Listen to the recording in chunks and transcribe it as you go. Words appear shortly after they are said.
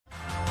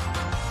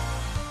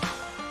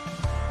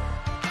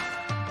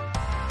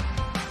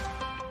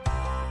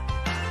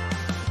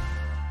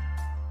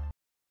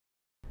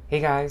Hey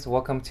guys,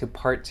 welcome to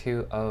part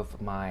 2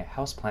 of my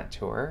houseplant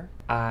tour.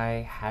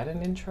 I had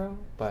an intro,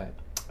 but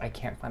I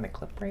can't find the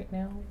clip right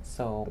now,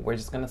 so we're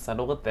just gonna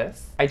settle with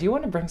this. I do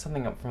want to bring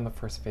something up from the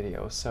first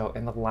video. So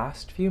in the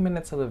last few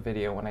minutes of the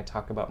video, when I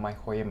talk about my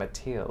Hoya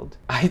Mathilde,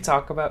 I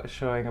talk about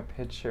showing a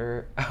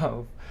picture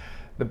of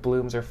the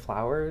blooms or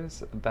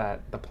flowers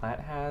that the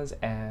plant has,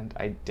 and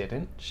I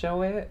didn't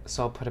show it.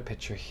 So I'll put a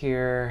picture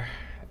here.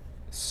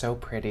 So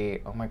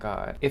pretty, oh my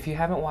god. If you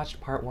haven't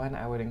watched part 1,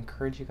 I would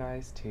encourage you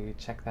guys to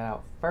check that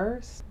out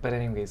first. But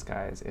anyways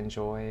guys,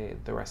 enjoy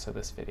the rest of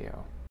this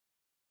video.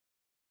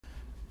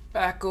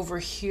 Back over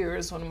here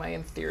is one of my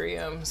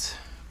anthuriums.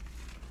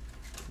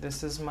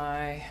 This is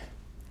my,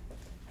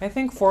 I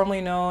think formerly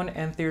known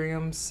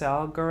Anthurium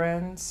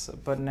salgarens,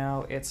 but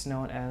now it's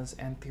known as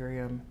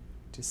Anthurium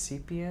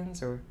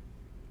decipiens or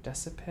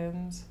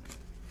decipens.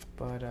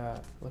 But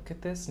look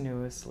at this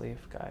newest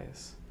leaf,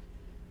 guys.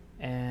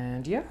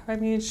 And yeah, I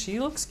mean,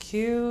 she looks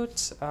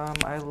cute.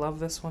 I love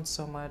this one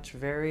so much.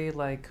 Very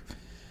like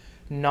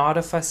not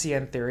a fussy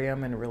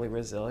anthurium and really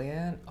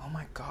resilient. Oh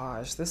my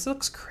gosh, this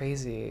looks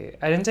crazy.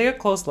 I didn't take a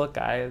close look,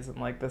 guys, and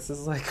like this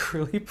is like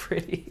really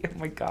pretty. Oh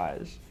my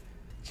gosh.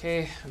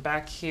 Okay,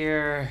 back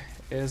here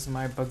is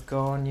my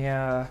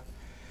begonia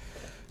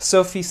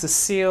Sophie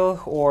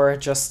Cecile, or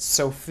just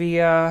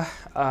Sophia.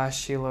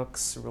 She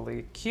looks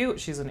really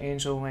cute. She's an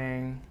angel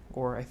wing,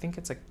 or I think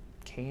it's a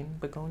cane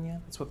begonia,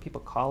 that's what people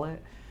call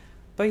it.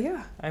 But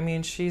yeah, I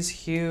mean, she's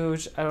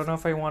huge. I don't know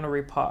if I want to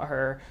repot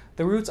her.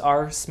 The roots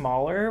are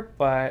smaller,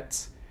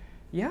 but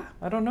yeah,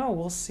 I don't know,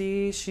 we'll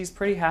see. She's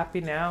pretty happy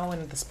now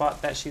in the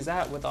spot that she's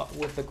at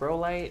with the grow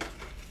light.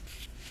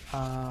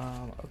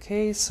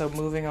 Okay, so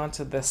moving on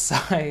to this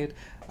side,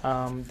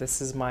 this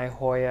is my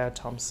Hoya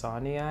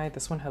Thomsonii.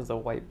 This one has the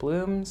white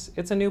blooms.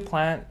 It's a new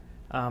plant,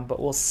 but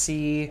we'll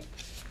see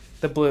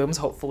the blooms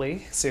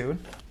hopefully soon.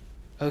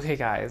 Okay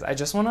guys, I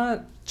just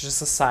wanna, just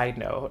a side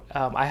note,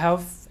 I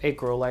have a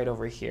grow light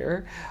over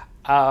here.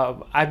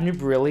 I'm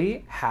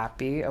really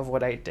happy of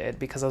what I did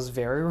because I was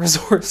very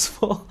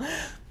resourceful.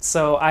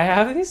 So I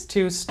have these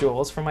 2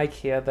 stools from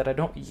IKEA that I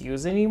don't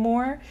use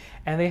anymore,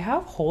 and they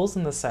have holes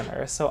in the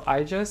center. So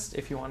I just,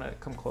 if you wanna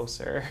come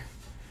closer,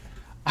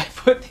 I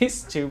put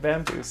these 2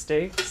 bamboo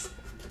stakes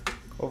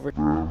over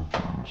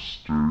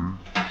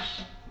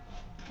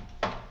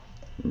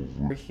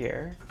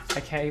here. I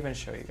can't even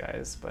show you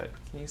guys, but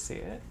can you see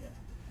it?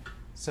 Yeah.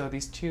 So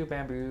these 2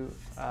 bamboo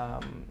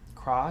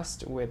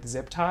crossed with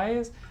zip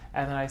ties,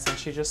 and then I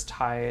essentially just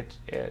tied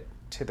it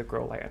to the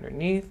grow light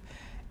underneath.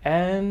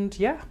 And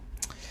yeah,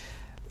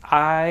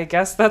 I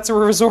guess that's a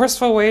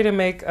resourceful way to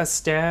make a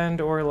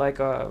stand or like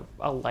a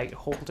light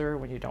holder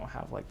when you don't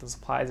have like the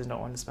supplies and don't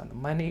want to spend the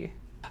money.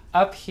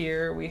 Up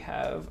here we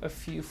have a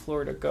few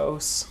Florida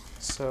ghosts.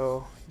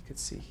 So you can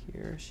see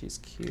here, she's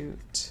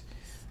cute.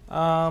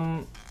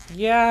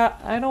 Yeah,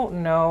 I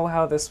don't know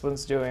how this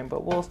one's doing,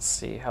 but we'll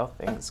see how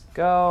things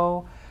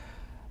go.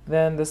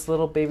 Then this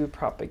little baby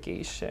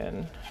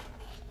propagation,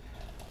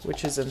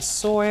 which is in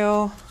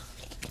soil.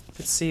 You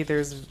can see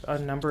there's a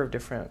number of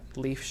different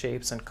leaf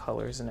shapes and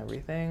colors and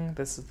everything.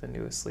 This is the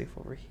newest leaf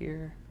over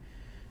here.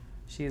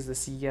 She is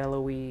this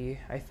yellowy,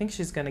 I think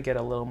she's gonna get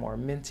a little more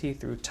minty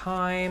through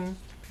time.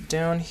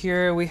 Down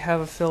here we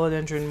have a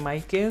philodendron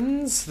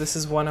micans. This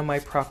is one of my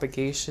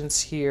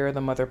propagations here.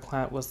 The mother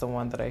plant was the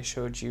one that I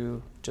showed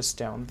you just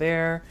down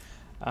there,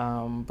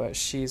 but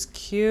she's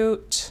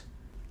cute.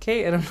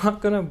 Okay, and I'm not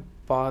gonna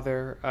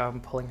bother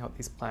pulling out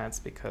these plants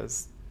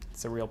because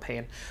it's a real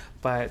pain,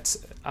 but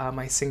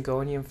my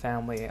syngonium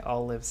family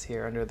all lives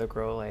here under the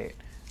grow light.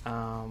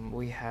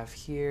 We have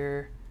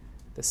here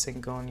the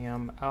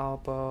Syngonium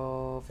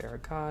albo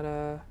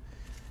variegata.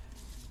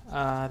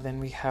 Then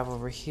we have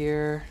over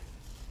here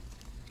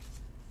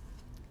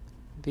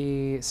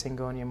the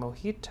Syngonium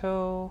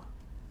mojito.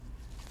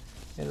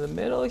 In the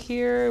middle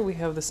here, we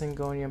have the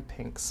Syngonium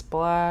pink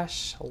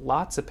splash.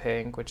 Lots of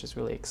pink, which is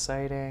really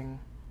exciting.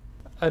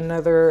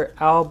 Another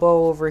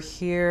albo over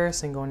here,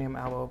 Syngonium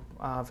albo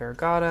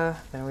variegata.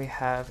 Then we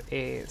have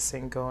a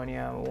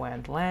Syngonium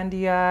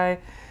wendlandii.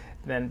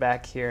 Then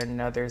back here,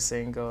 another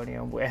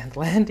Syngonium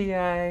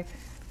wendlandii.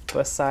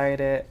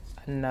 Beside it,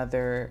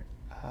 another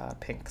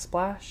pink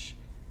splash.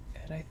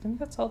 And I think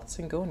that's all the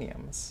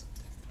Syngoniums.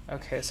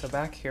 Okay, so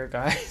back here,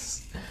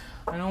 guys,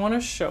 I don't want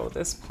to show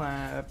this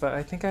plant, but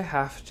I think I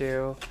have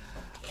to.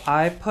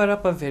 I put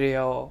up a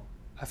video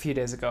a few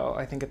days ago,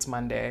 I think it's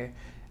Monday,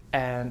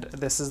 and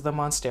this is the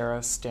monstera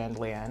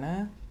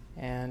standliana,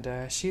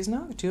 and she's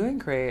not doing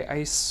great.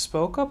 I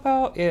spoke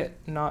about it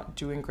not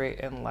doing great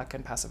in LECA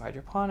and passive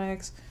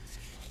hydroponics,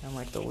 and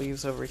like the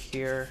leaves over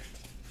here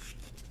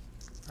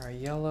are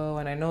yellow,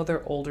 and I know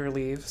they're older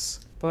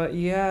leaves, but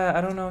yeah, I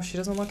don't know, she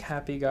doesn't look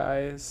happy,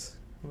 guys.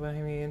 But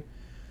I mean,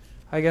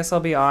 I guess I'll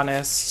be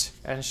honest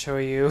and show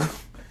you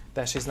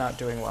that she's not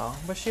doing well,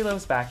 but she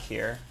lives back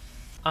here.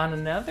 On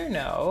another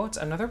note,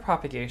 another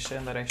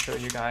propagation that I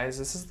showed you guys,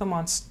 this is the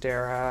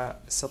monstera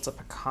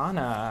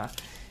siltepecana,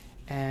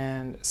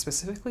 and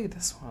specifically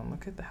this one.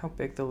 Look at how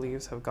big the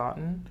leaves have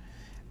gotten.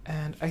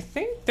 And I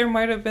think there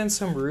might have been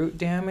some root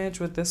damage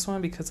with this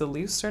one because the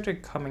leaves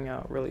started coming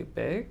out really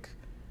big,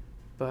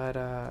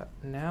 but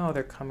now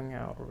they're coming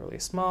out really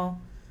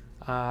small.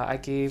 I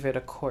gave it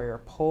a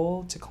coir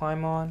pole to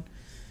climb on,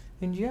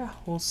 and yeah,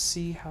 we'll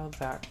see how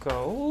that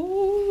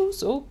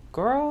goes. Oh,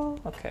 girl.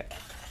 Okay.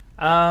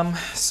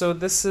 So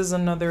this is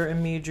another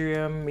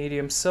Emedrium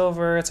medium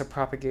silver. It's a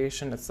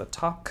propagation. It's the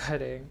top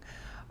cutting.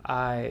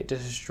 I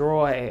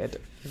destroyed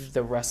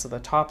the rest of the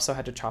top, so I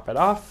had to chop it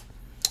off.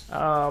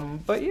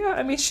 But yeah,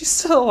 I mean, she's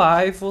still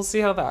alive. We'll see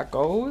how that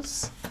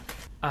goes.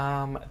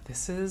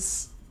 This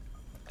is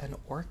an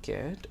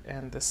orchid,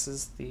 and this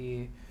is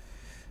the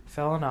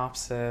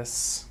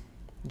Phalaenopsis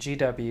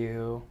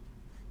GW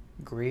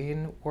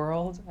Green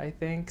World, I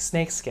think.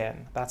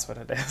 Snakeskin, that's what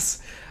it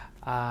is.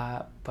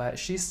 But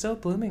she's still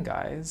blooming,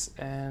 guys,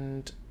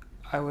 and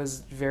I was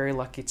very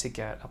lucky to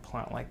get a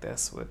plant like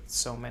this with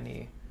so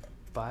many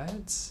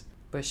buds.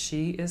 But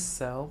she is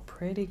so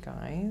pretty,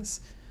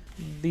 guys.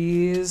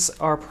 These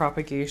are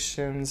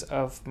propagations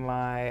of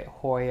my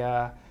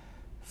Hoya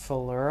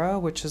Flora,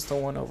 which is the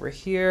one over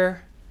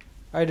here.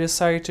 I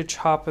decided to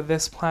chop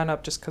this plant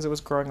up just because it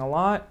was growing a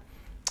lot.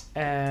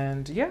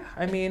 And yeah,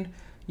 I mean,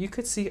 you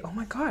could see, oh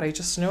my God, I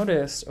just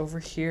noticed over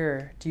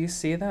here. Do you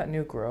see that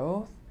new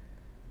growth?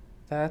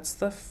 That's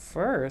the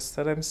first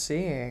that I'm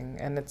seeing.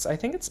 And I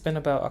think it's been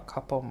about a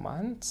couple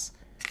months,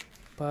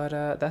 but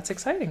that's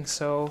exciting.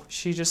 So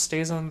she just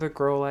stays on the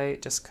grow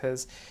light just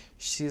because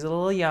she's a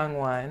little young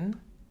one.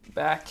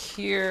 Back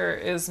here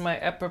is my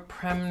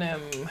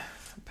Epipremnum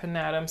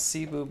Pinatum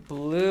Cebu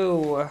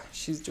Blue.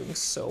 She's doing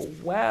so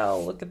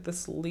well. Look at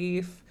this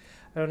leaf.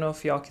 I don't know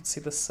if y'all can see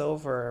the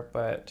silver,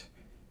 but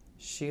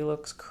she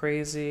looks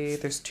crazy.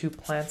 There's two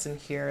plants in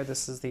here.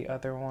 This is the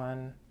other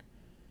one.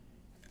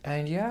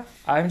 And yeah,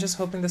 I'm just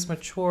hoping this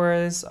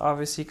matures.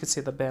 Obviously, you could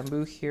see the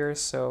bamboo here,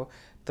 so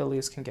the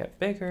leaves can get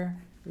bigger.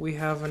 We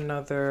have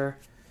another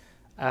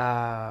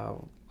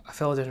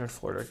philodendron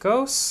Florida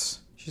ghost.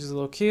 She's a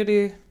little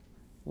cutie.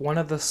 One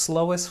of the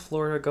slowest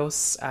Florida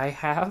ghosts I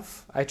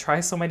have. I try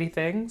so many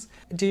things.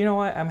 Do you know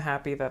what? I'm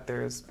happy that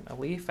there's a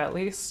leaf at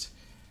least.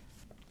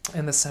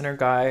 In the center,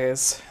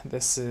 guys,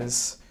 this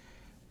is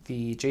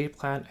the jade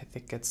plant. I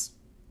think it's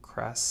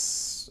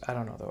cress. I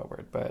don't know the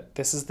word, but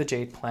this is the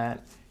jade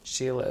plant.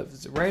 She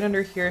lives right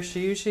under here.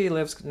 She usually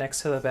lives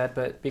next to the bed,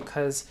 but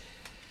because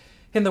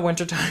in the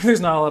wintertime there's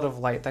not a lot of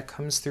light that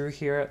comes through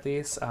here at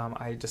least,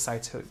 I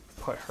decided to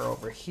put her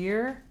over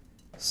here.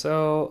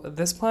 So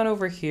this plant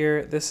over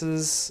here, this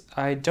is,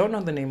 I don't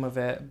know the name of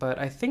it, but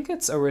I think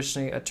it's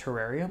originally a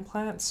terrarium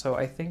plant. So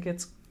I think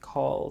it's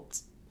called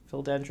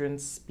philodendron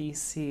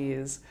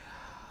species.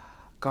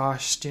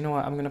 Gosh, do you know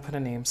what? I'm gonna put a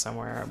name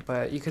somewhere,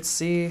 but you could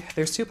see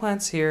there's two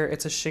plants here.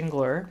 It's a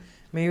shingler.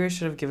 Maybe I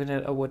should have given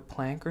it a wood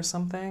plank or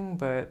something,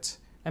 but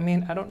I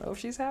mean, I don't know if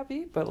she's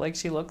happy, but like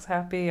she looks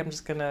happy. I'm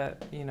just gonna,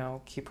 you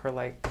know, keep her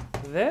like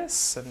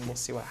this and we'll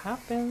see what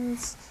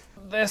happens.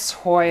 This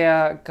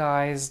Hoya,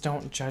 guys,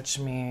 don't judge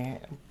me,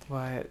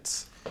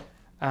 but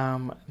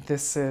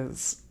this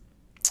is,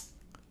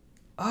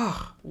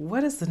 oh,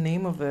 what is the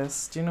name of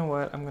this? Do you know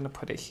what? I'm gonna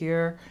put it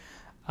here.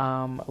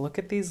 Look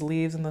at these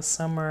leaves in the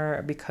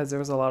summer. Because there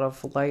was a lot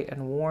of light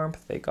and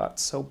warmth, they got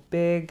so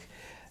big.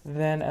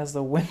 Then as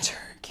the winter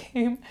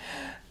came,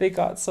 they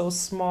got so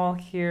small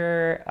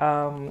here.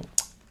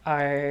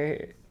 I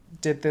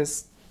did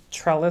this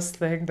trellis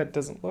thing that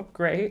doesn't look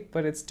great,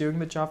 but it's doing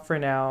the job for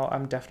now.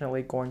 I'm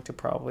definitely going to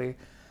probably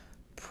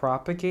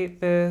propagate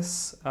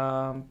this,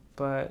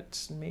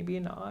 but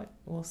maybe not.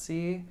 We'll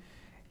see.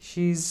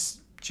 She's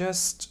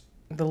just,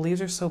 the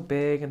leaves are so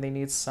big and they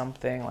need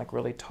something like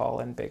really tall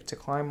and big to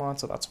climb on,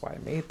 so that's why I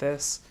made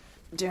this.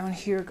 Down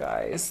here,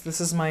 guys, this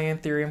is my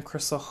Anthurium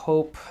Crystal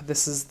Hope.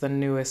 This is the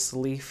newest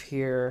leaf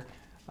here.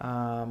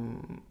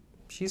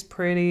 She's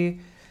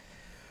pretty.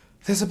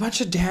 There's a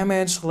bunch of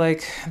damage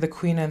like the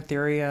Queen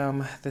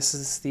Anthurium. This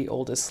is the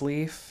oldest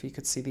leaf. You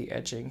could see the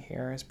edging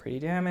here is pretty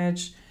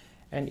damaged.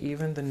 And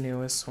even the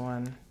newest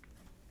one.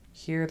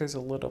 Here, there's a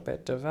little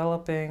bit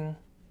developing.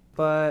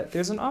 But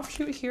there's an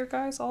offshoot here,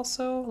 guys,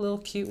 also. A little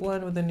cute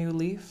one with a new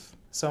leaf.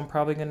 So I'm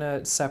probably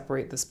gonna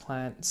separate this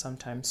plant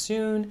sometime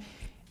soon.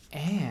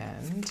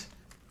 And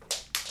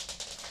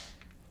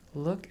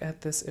look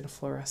at this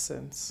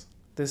inflorescence.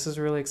 This is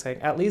really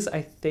exciting. At least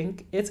I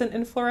think it's an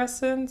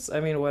inflorescence.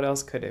 I mean, what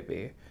else could it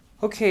be?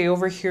 Okay,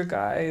 over here,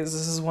 guys,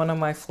 this is one of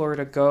my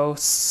Florida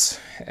ghosts,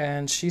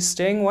 and she's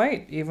staying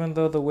white, even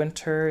though the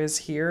winter is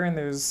here and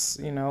there's,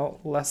 you know,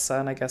 less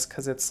sun, I guess,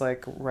 because it's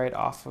like right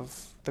off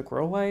of the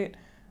grow light.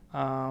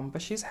 But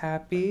she's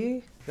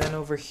happy. Then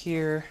over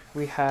here,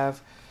 we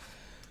have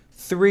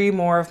 3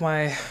 more of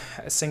my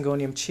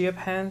Syngonium chia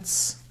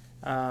plants.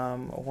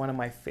 One of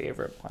my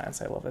favorite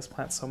plants. I love this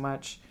plant so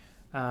much.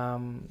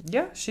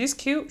 Yeah, she's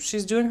cute.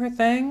 She's doing her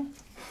thing.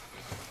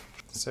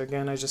 So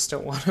again, I just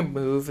don't want to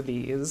move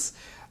these.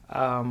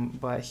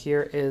 But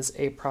here is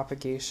a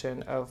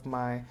propagation of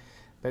my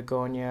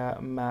Begonia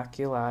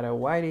maculata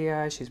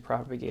whitei. She's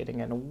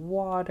propagating in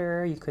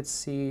water. You could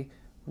see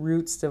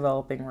roots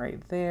developing right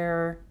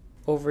there.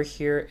 Over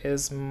here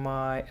is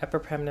my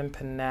Epipremnum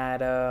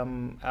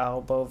pinnatum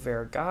albo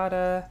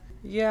variegata.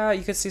 Yeah,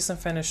 you can see some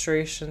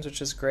fenestrations,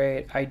 which is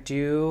great. I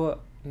do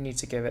need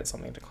to give it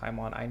something to climb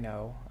on, I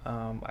know.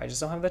 I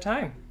just don't have the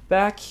time.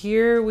 Back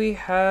here we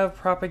have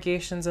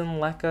propagations in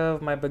LECA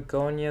of my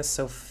Begonia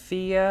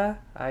Sophia.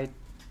 I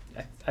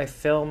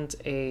filmed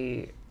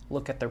a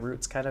look at the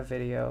roots kind of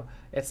video.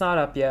 It's not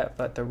up yet,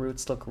 but the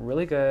roots look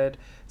really good,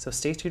 so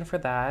stay tuned for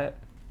that.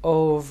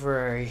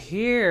 Over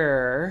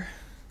here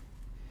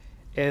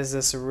is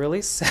this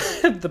really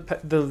sad,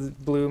 the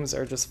blooms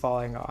are just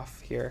falling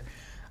off here.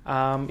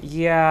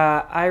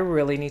 Yeah, I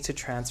really need to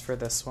transfer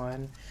this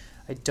one.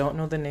 I don't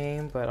know the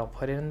name, but I'll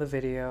put it in the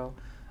video.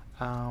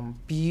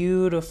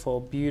 Beautiful,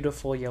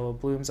 beautiful yellow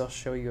blooms. I'll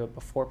show you a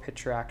before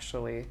picture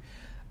actually.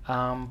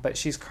 But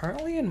she's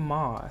currently in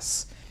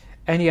moss.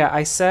 And yeah,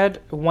 I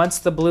said once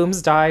the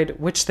blooms died,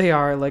 which they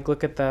are, like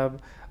look at them.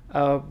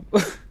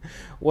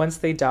 Once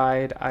they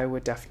died, I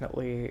would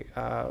definitely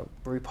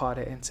repot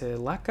it into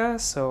LECA,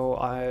 so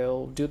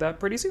I'll do that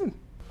pretty soon.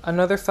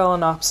 Another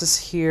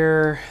Phalaenopsis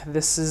here.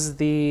 This is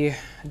the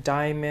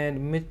Diamond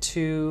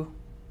Mitu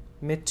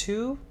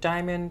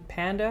Diamond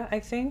Panda, I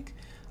think.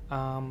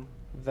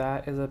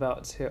 That is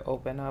about to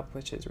open up,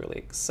 which is really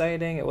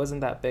exciting. It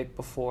wasn't that big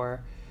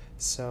before,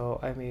 so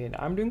I mean,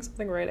 I'm doing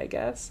something right, I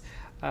guess.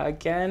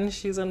 Again,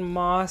 she's in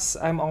moss.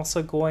 I'm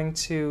also going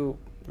to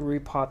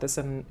repot this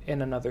in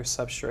another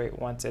substrate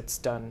once it's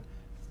done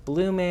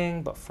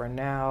blooming, but for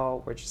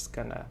now, we're just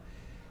gonna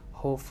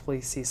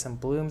hopefully see some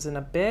blooms in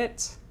a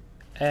bit.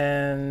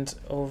 And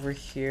over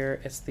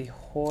here, it's the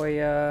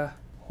Hoya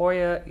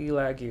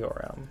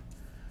elagiorum.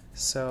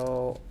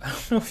 So I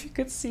don't know if you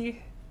could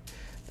see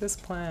this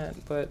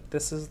plant, but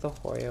this is the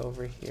Hoya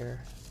over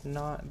here.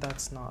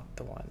 That's not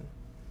the one.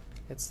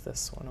 It's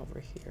this one over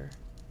here.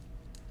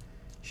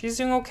 She's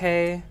doing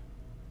okay.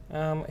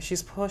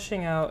 She's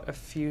pushing out a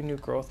few new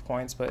growth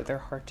points, but they're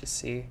hard to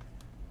see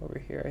over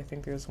here. I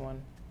think there's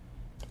one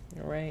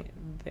right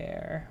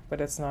there, but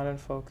it's not in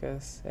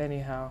focus.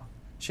 Anyhow,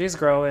 she's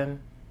growing.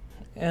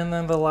 And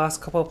then the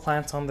last couple of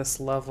plants on this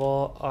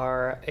level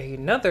are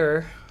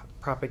another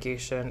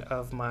propagation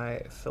of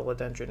my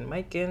philodendron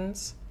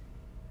micans,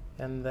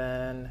 and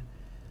then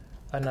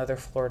another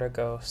Florida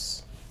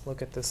ghost.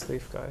 Look at this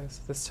leaf, guys.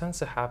 This tends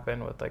to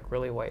happen with like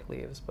really white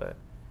leaves, but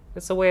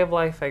it's a way of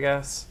life, I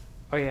guess.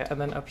 Oh yeah,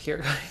 and then up here,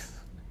 guys,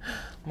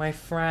 my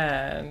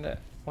friend,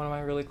 one of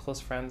my really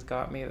close friends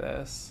got me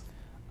this.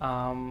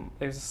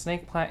 There's a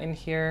snake plant in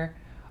here.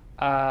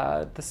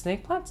 The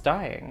snake plant's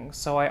dying,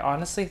 so I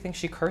honestly think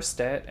she cursed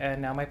it,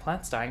 and now my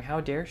plant's dying.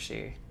 How dare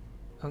she?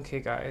 Okay,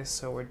 guys,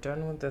 so we're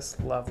done with this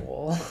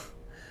level.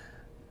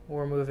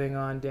 We're moving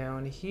on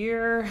down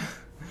here.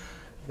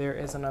 There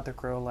is another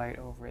grow light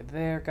over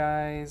there,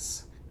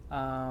 guys.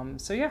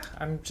 So yeah,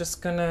 I'm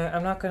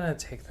not gonna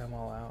take them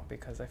all out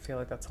because I feel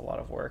like that's a lot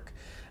of work.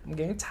 I'm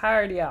getting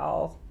tired,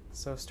 y'all.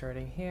 So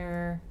starting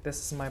here,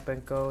 this is my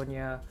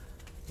Begonia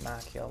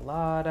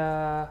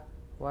maculata,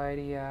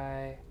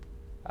 whitey.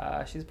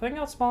 She's putting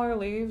out smaller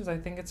leaves. I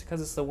think it's because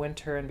it's the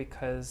winter and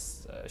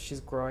because she's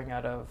growing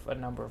out of a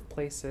number of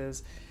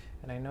places.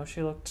 And I know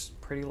she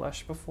looked pretty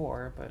lush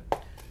before,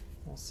 but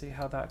we'll see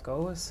how that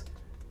goes.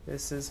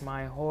 This is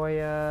my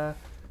Hoya.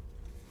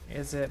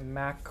 Is it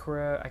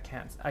macro?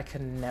 I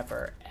can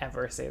never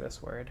ever say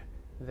this word.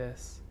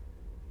 This.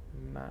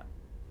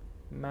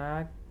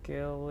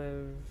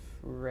 Magillivraei.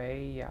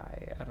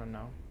 I don't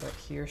know. But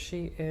here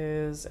she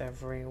is,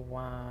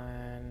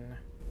 everyone.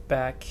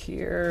 Back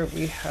here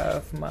we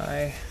have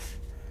my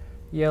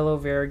yellow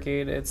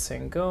variegated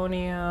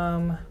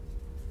syngonium.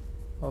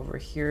 Over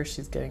here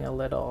she's getting a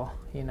little,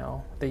 you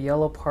know, the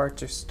yellow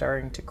parts are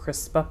starting to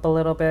crisp up a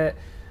little bit.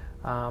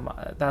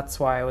 That's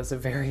why I was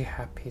very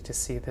happy to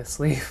see this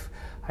leaf.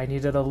 I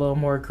needed a little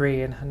more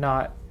green,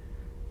 not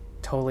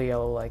totally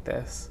yellow like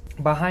this.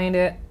 Behind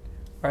it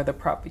are the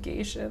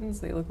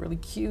propagations. They look really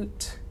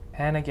cute.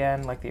 And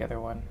again, like the other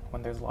one,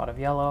 when there's a lot of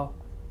yellow,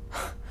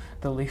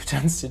 the leaf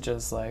tends to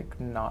just like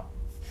not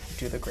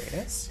do the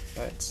greatest,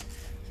 but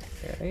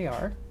there they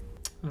are.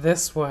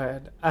 This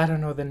one, I don't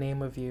know the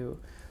name of you,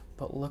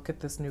 but look at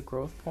this new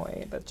growth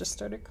point that just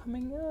started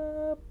coming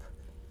up.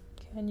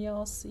 Can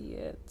y'all see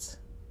it?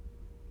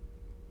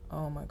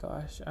 Oh my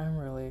gosh, I'm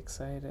really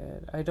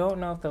excited. I don't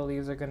know if the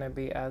leaves are gonna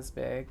be as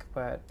big,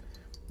 but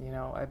you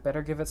know, I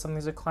better give it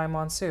something to climb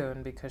on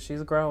soon because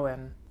she's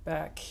growing.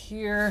 Back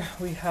here,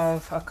 we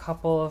have a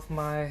couple of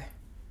my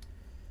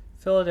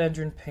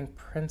philodendron pink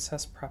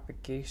princess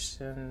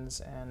propagations,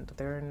 and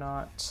they're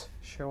not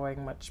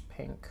showing much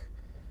pink.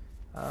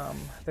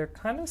 They're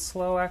kind of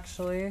slow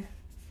actually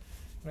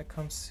when it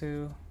comes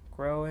to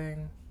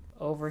growing.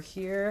 Over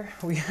here,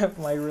 we have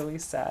my really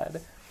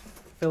sad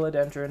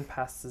philodendron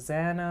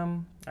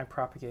pastizanum. I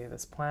propagated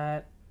this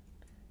plant.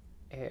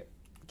 It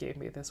gave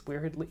me this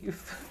weird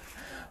leaf.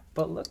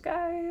 But look,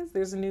 guys,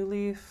 there's a new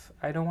leaf.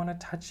 I don't want to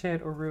touch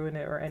it or ruin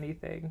it or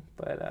anything,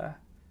 but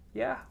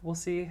yeah, we'll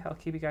see. I'll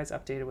keep you guys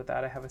updated with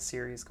that. I have a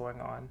series going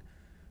on.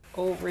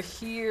 Over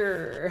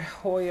here,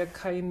 Hoya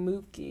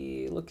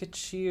Kaimuki, look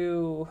at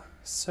you,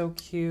 so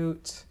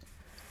cute.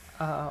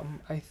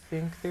 I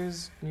think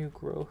there's new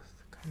growth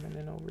coming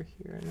in over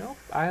here. Nope,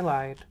 I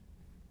lied.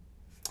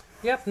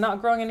 Yep,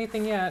 not growing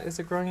anything yet. Is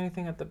it growing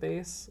anything at the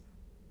base?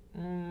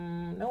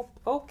 Nope,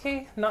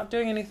 okay, not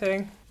doing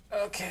anything.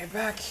 Okay,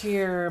 back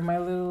here, my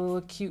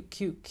little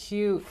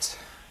cute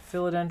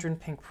philodendron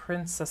pink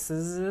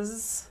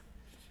princesses.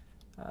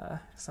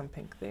 Some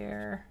pink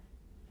there,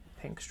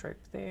 pink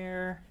stripe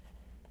there.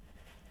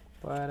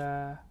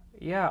 But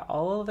yeah,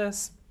 all of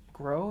this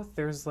growth,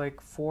 there's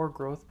like 4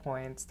 growth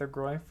points. They're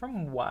growing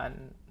from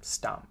 1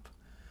 stump.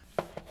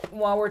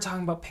 While we're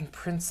talking about pink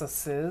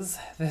princesses,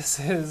 this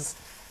is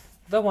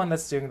the one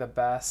that's doing the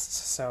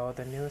best. So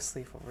the newest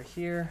leaf over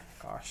here,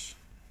 gosh,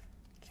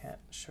 can't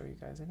show you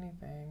guys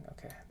anything.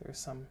 Okay, there's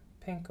some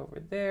pink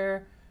over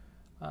there.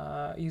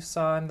 You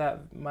saw in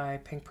that my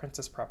pink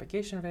princess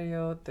propagation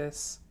video,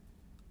 this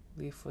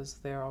leaf was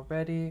there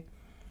already.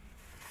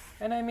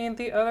 And I mean,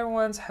 the other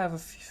ones have a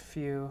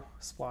few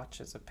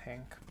splotches of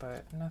pink,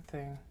 but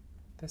nothing.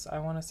 This, I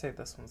want to say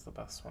this one's the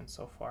best one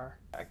so far.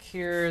 Back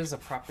here's a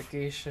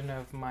propagation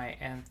of my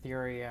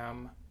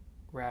Anthurium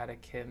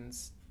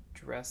radicans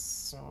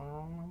dress.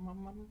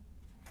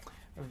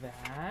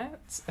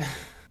 That.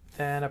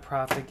 Then a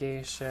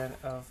propagation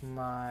of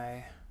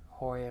my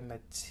Hoya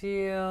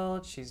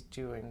Mathilde. She's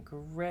doing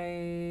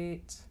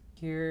great.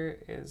 Here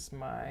is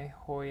my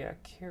Hoya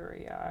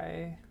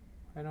Carrii.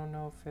 I don't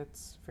know if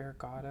it's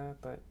variegata,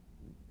 but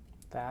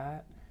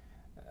that.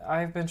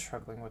 I've been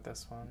struggling with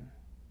this one,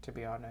 to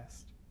be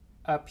honest.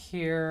 Up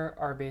here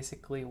are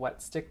basically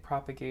wet stick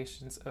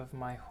propagations of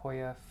my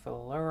Hoya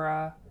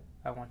Flora.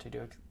 I want to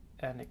do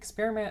an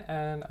experiment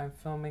and I'm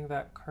filming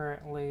that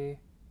currently.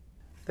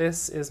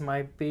 This is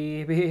my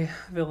baby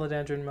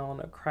philodendron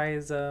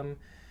melanochrysum,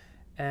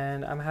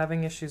 and I'm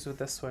having issues with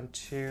this one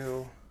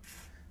too.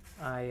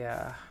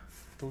 The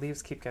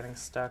leaves keep getting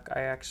stuck.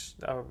 A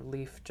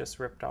leaf just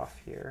ripped off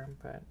here,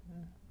 but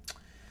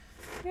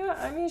yeah,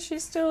 I mean, she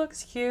still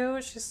looks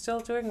cute. She's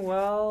still doing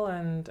well,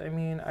 and I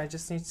mean, I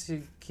just need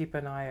to keep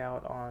an eye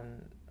out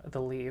on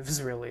the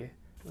leaves, really.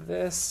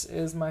 This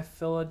is my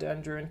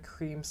philodendron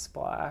cream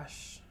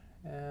splash,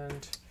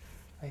 and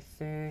I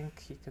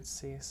think you can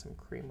see some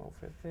cream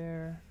over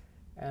there.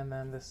 And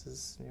then this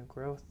is new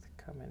growth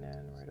coming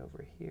in right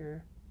over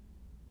here.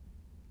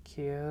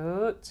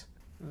 Cute.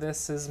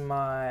 This is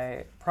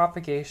my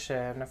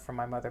propagation from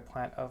my mother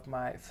plant of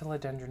my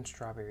philodendron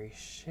strawberry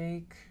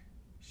shake.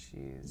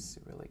 She's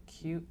really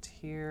cute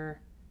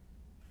here.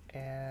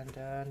 And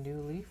a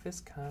new leaf is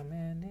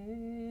coming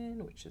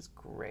in, which is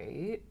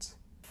great.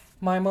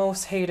 My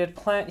most hated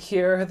plant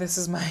here, this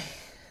is my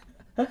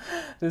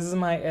this is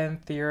my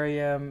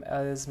Anthurium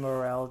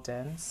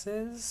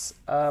esmeraldensis.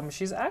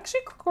 She's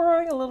actually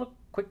growing a little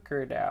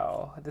quicker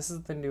now. This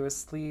is the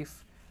newest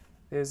leaf.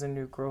 There's a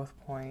new growth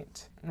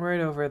point.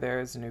 Right over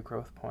there is a new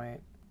growth point.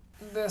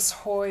 This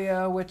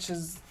Hoya, which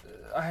is,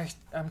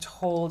 I'm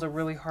told, a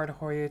really hard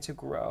Hoya to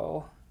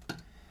grow,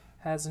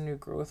 has a new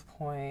growth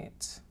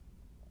point.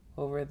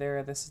 Over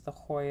there, this is the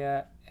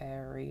Hoya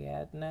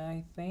Ariadna,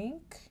 I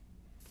think.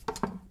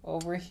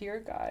 Over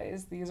here,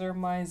 guys, these are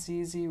my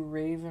ZZ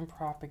Raven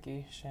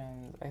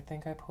propagations. I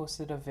think I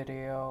posted a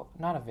video,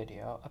 not a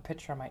video, a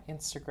picture on my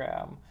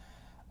Instagram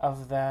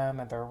of them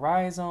and their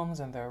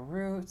rhizomes and their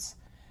roots.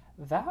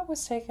 That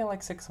was taken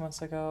like 6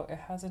 months ago. It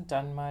hasn't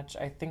done much.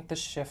 I think the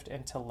shift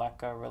into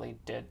LECA really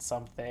did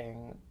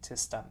something to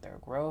stunt their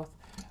growth,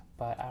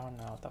 but I don't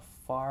know. The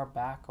far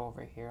back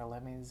over here,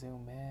 let me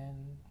zoom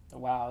in.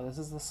 Wow, this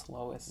is the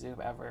slowest zoom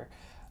ever,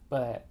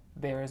 but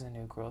there is a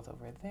new growth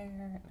over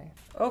there.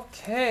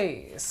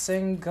 Okay,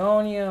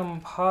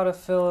 Syngonium,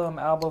 Podophyllum,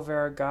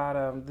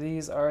 Albovariegatum.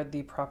 These are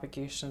the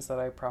propagations that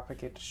I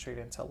propagated straight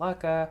into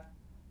LECA.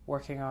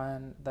 Working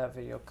on that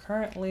video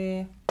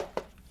currently.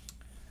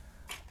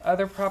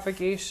 Other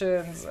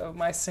propagations of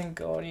my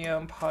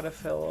Syngonium,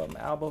 Podophyllum,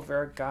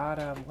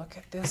 Albovariegatum. Look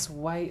at this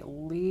white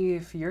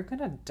leaf. You're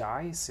gonna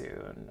die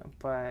soon,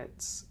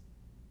 but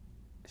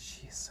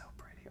she's so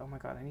pretty. Oh my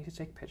god, I need to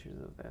take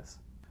pictures of this.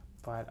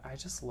 But I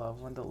just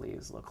love when the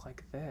leaves look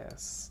like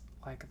this.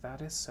 Like,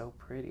 that is so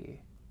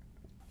pretty.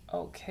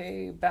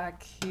 Okay,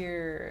 back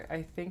here,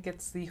 I think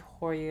it's the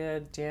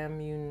Hoya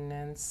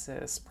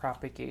damunensis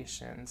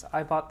propagations.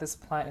 I bought this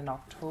plant in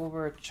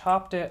October,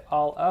 chopped it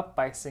all up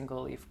by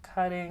single leaf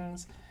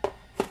cuttings,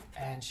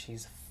 and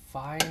she's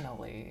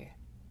finally,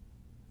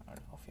 I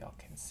don't know if y'all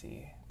can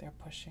see, they're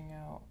pushing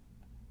out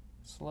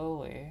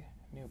slowly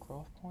new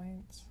growth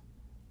points.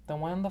 The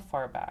one in the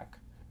far back,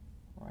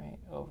 right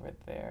over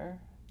there,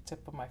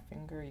 tip of my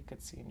finger, you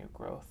could see new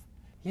growth.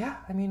 Yeah,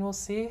 I mean, we'll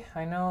see.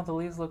 I know the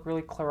leaves look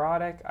really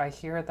chlorotic. I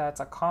hear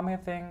that's a common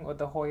thing with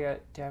the Hoya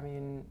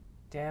damunensis.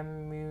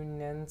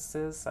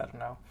 I don't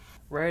know.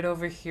 Right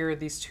over here,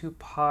 these 2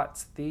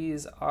 pots,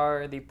 these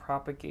are the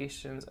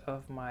propagations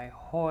of my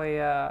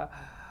Hoya.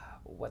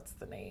 What's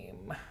the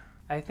name?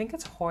 I think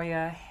it's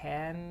Hoya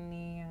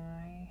Hanny.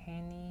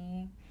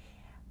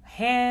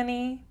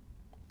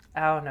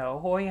 I don't know.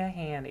 Hoya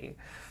Hanny.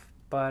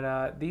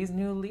 But these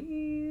new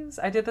leaves,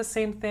 I did the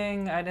same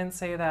thing. I didn't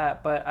say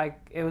that, but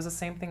it was the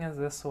same thing as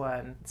this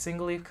one.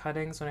 Single leaf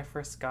cuttings when I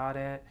first got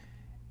it,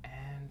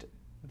 and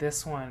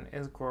this one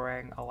is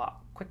growing a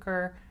lot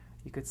quicker.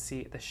 You could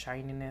see the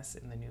shininess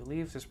in the new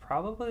leaves. There's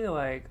probably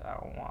like, I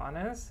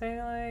wanna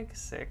say like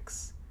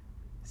six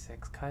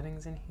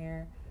cuttings in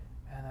here,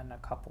 and then a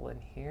couple in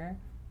here,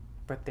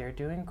 but they're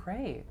doing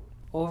great.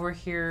 Over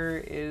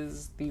here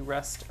is the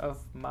rest of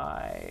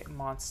my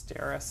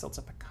monstera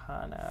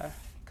siltepecana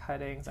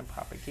cuttings and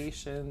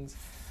propagations.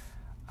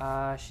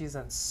 She's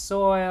in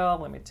soil.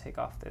 Let me take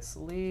off this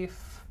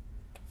leaf.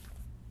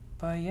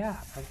 But yeah,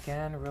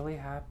 again, really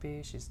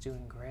happy. She's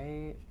doing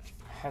great.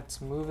 I had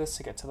to move this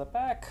to get to the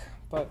back,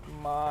 but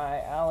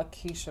my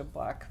alocasia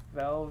black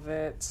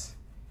velvet,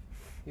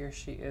 here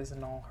she is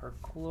in all her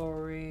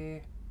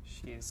glory.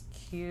 She's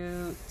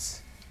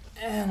cute.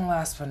 And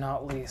last but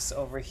not least,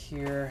 over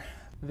here,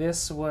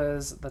 this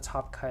was the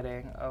top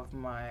cutting of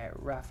my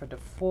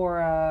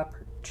Rhaphidophora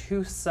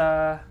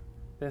pertusa,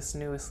 this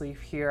newest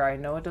leaf here. I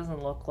know it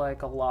doesn't look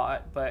like a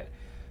lot, but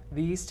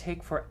these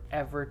take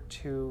forever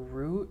to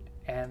root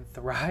and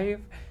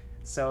thrive.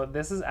 So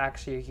this is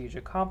actually a huge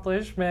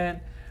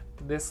accomplishment.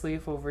 This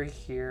leaf over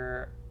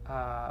here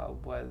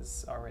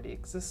was already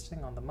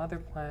existing on the mother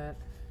plant.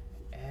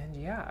 And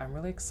yeah, I'm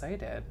really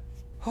excited.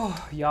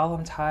 Oh, y'all,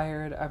 I'm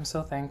tired. I'm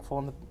so thankful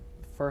in the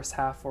first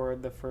half or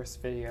the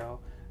first video.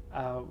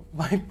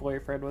 My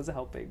boyfriend was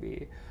helping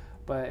me,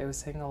 but it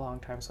was taking a long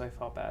time, so I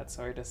felt bad.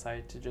 So I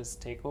decided to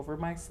just take over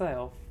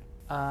myself.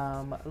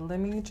 Let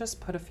me just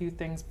put a few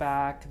things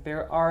back.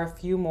 There are a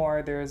few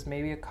more. There's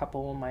maybe a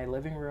couple in my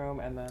living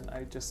room, and then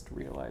I just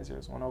realized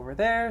there's one over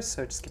there,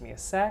 so just give me a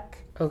sec.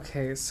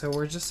 Okay, so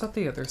we're just at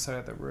the other side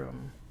of the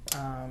room.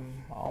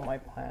 All my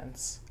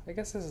plants. I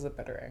guess this is a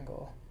better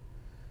angle.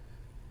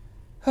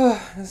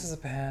 This is a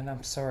pan.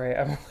 I'm sorry.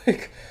 I'm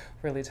like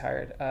really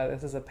tired.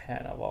 This is a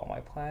pan of all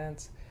my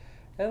plants.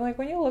 And like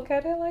when you look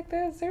at it like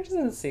this, there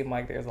doesn't seem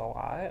like there's a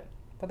lot,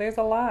 but there's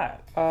a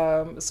lot.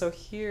 So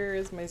here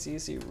is my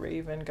ZZ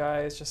Raven,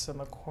 guys, just in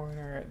the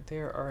corner.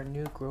 There are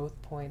new growth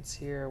points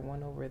here,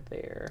 one over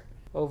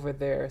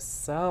there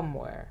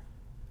somewhere.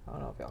 I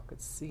don't know if y'all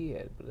could see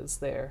it, but it's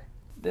there.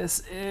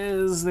 There's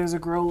a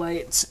grow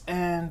light,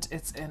 and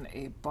it's in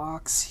a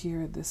box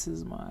here. This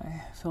is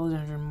my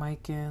philodendron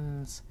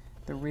micans.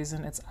 The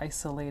reason it's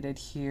isolated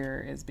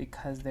here is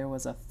because there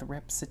was a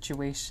thrip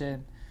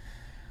situation.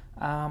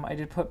 I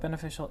did put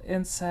beneficial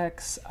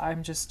insects.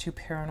 I'm just too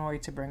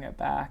paranoid to bring it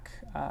back.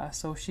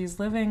 So she's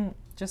living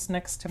just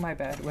next to my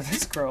bed with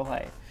this grow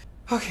light.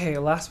 Okay,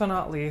 last but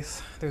not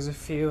least, there's a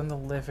few in the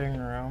living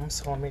room.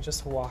 So let me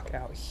just walk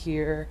out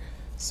here.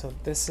 So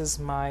this is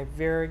my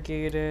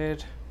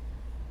variegated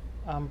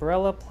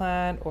umbrella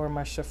plant, or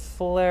my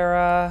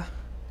Schefflera.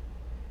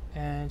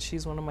 And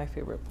she's one of my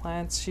favorite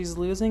plants. She's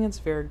losing its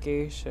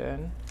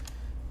variegation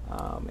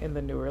in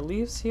the newer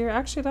leaves here.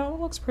 Actually, that one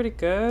looks pretty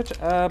good,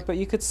 but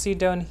you could see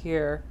down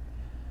here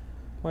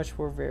much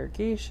more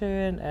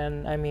variegation,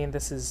 and I mean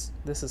this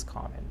is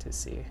common to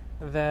see.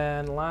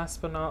 Then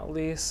last but not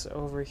least,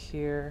 over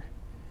here,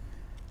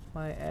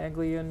 my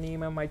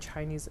Aglaonema, my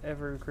Chinese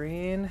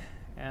evergreen,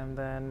 and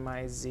then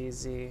my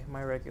ZZ,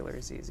 my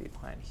regular ZZ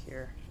plant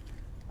here.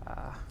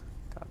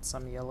 Got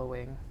some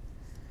yellowing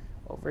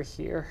over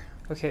here.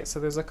 Okay, so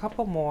there's a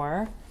couple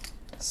more.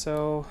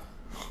 So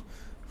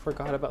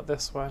forgot about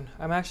this one.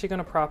 I'm actually going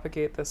to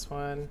propagate this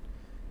one.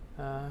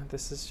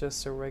 This is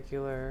just a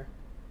regular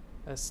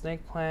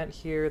snake plant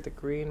here, the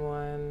green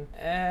one.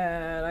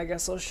 And I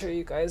guess I'll show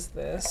you guys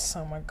this.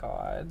 Oh my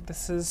god,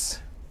 this is,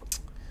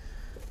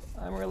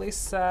 I'm really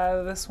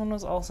sad. This one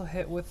was also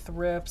hit with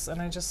thrips,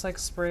 and I just like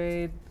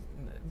sprayed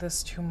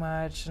this too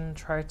much and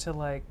tried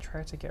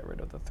to get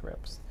rid of the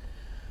thrips.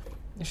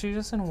 She's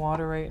just in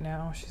water right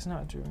now. She's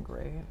not doing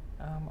great.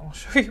 I'll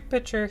show you a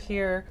picture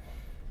here.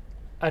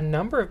 A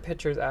number of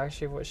pictures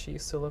actually of what she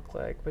used to look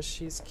like, but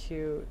she's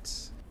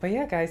cute. But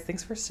yeah, guys,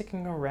 thanks for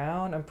sticking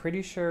around. I'm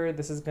pretty sure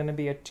this is going to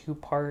be a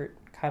two-part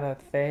kind of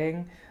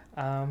thing.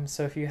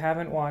 So if you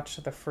haven't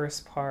watched the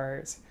first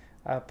part,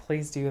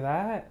 please do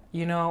that.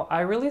 You know,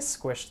 I really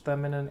squished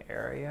them in an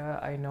area.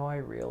 I know I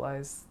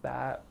realized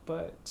that,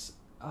 but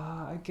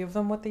I give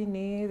them what they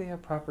need. They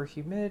have proper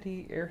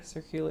humidity, air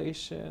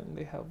circulation.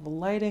 They have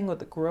lighting with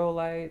the grow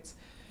lights.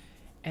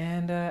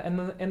 And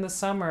in the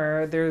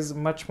summer, there's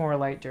much more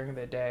light during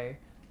the day.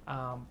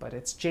 But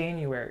it's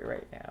January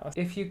right now.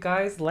 If you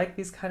guys like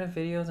these kind of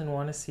videos and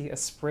want to see a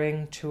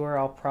spring tour,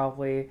 I'll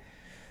probably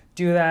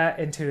do that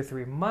in 2 to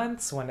 3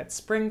 months when it's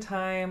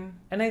springtime.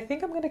 And I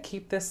think I'm going to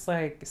keep this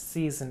like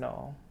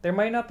seasonal. There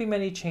might not be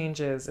many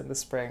changes in the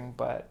spring,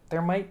 but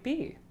there might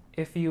be.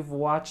 If you've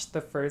watched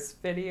the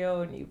first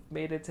video and you've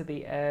made it to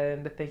the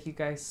end, thank you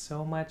guys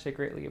so much. I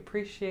greatly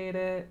appreciate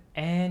it.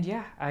 And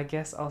yeah, I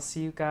guess I'll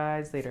see you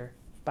guys later.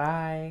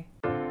 Bye.